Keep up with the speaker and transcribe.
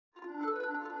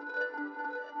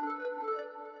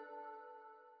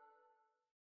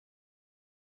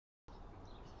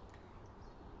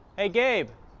Hey, Gabe.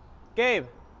 Gabe.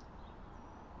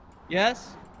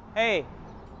 Yes? Hey,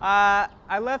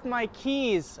 I left my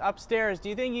keys upstairs. Do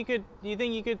you think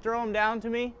you could throw them down to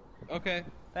me? Okay.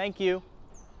 Thank you.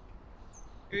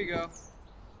 Here you go.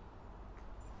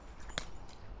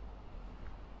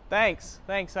 Thanks.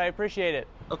 I appreciate it.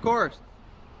 Of course.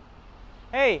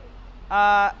 Hey,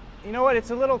 you know what? It's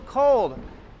a little cold.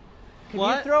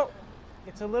 What?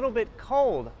 It's a little bit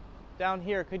cold down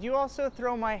here. Could you also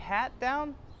throw my hat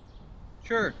down?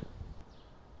 Sure.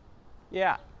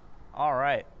 Yeah. All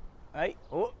right.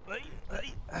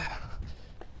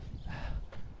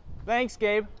 Thanks,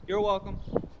 Gabe. You're welcome.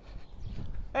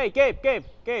 Hey,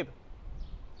 Gabe.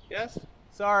 Yes?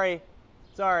 Sorry.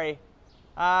 You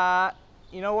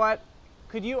know what?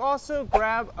 Could you also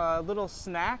grab a little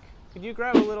snack? Could you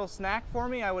grab a little snack for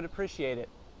me? I would appreciate it.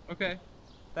 Okay.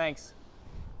 Thanks.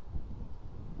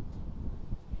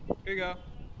 Here you go.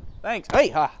 Thanks.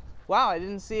 Hey, wow, I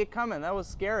didn't see it coming. That was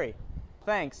scary.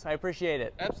 Thanks, I appreciate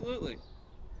it. Absolutely.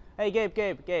 Hey,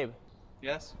 Gabe.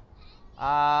 Yes?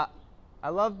 I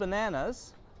love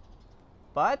bananas,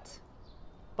 but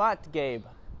Gabe,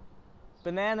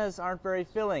 bananas aren't very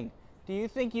filling. Do you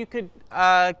think you could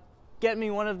get me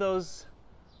one of those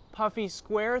puffy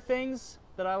square things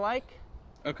that I like?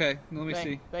 Okay, let me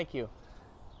see. Thank you.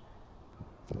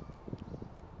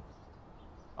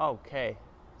 Okay.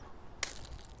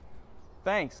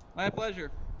 Thanks. My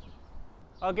pleasure.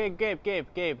 Okay,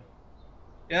 Gabe.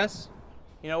 Yes?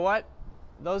 You know what?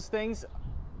 Those things,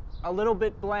 a little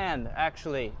bit bland,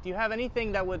 actually. Do you have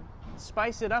anything that would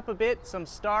spice it up a bit? Some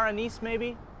star anise,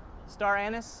 maybe? Star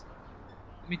anise?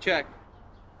 Let me check.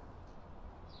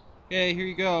 Okay, here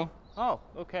you go. Oh,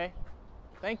 okay.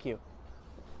 Thank you.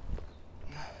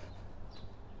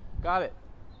 Got it.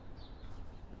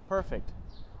 Perfect.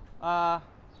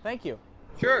 Thank you.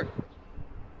 Sure.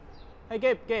 Hey,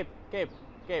 Gabe.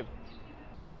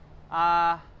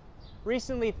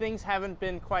 Recently things haven't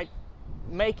been quite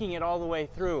making it all the way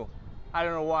through. I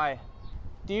don't know why.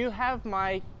 Do you have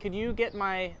could you get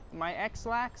my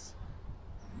X-Lax?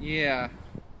 Yeah.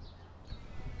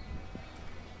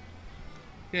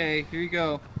 Okay, here you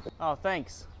go. Oh,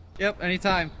 thanks. Yep,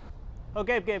 anytime. Oh,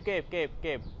 Gabe.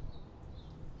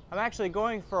 I'm actually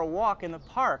going for a walk in the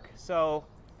park, so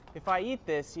if I eat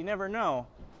this, you never know.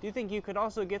 Do you think you could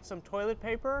also get some toilet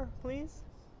paper, please?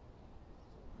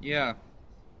 Yeah.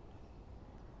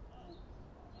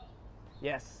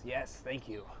 Yes, thank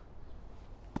you.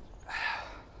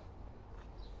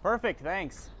 Perfect,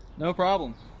 thanks. No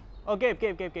problem. Oh, Gabe.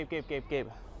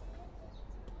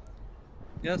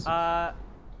 Yes?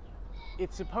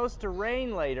 It's supposed to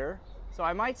rain later, so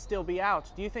I might still be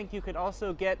out. Do you think you could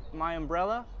also get my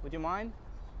umbrella? Would you mind?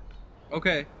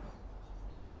 Okay.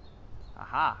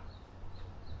 Aha.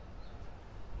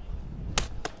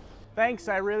 Thanks,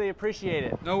 I really appreciate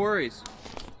it. No worries.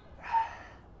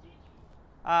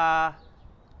 I'm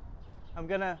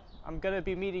gonna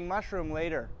be meeting Mushroom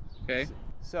later. Okay.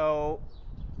 So,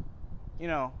 you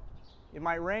know, it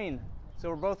might rain. So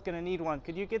we're both gonna need one.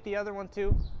 Could you get the other one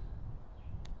too?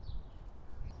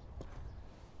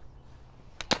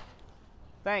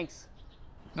 Thanks.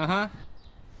 Uh-huh.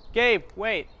 Gabe,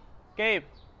 wait. Gabe,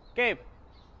 wait.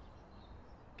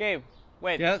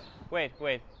 Yes? Wait.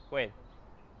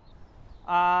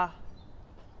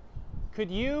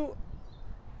 Could you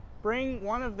bring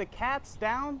one of the cats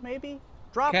down, maybe?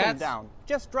 Drop them down.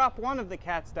 Just drop one of the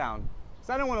cats down. Because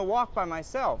I don't want to walk by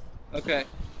myself. Okay.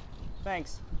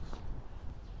 Thanks.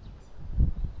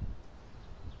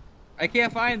 I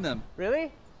can't find them.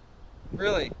 Really?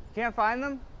 Really. Can't find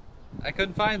them? I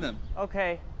couldn't find them.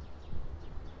 Okay.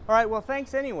 All right, well,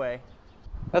 thanks anyway.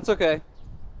 That's okay.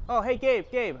 Oh, hey, Gabe.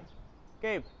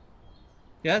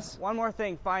 Yes? One more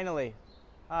thing, finally.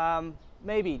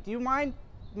 Maybe. Do you mind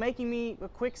making me a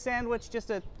quick sandwich?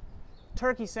 Just a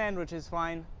turkey sandwich is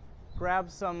fine. Grab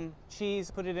some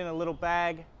cheese, put it in a little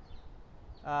bag.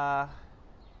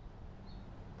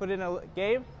 Put in a...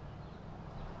 Gabe?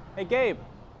 Hey, Gabe.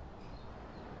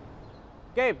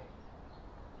 Gabe.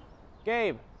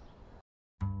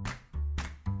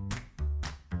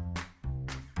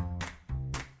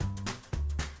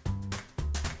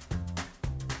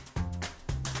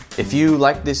 If you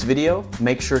liked this video,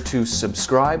 make sure to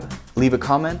subscribe, leave a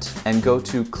comment, and go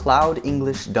to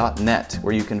cloudenglish.net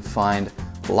where you can find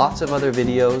lots of other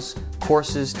videos,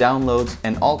 courses, downloads,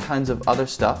 and all kinds of other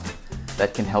stuff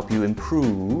that can help you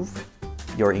improve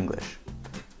your English.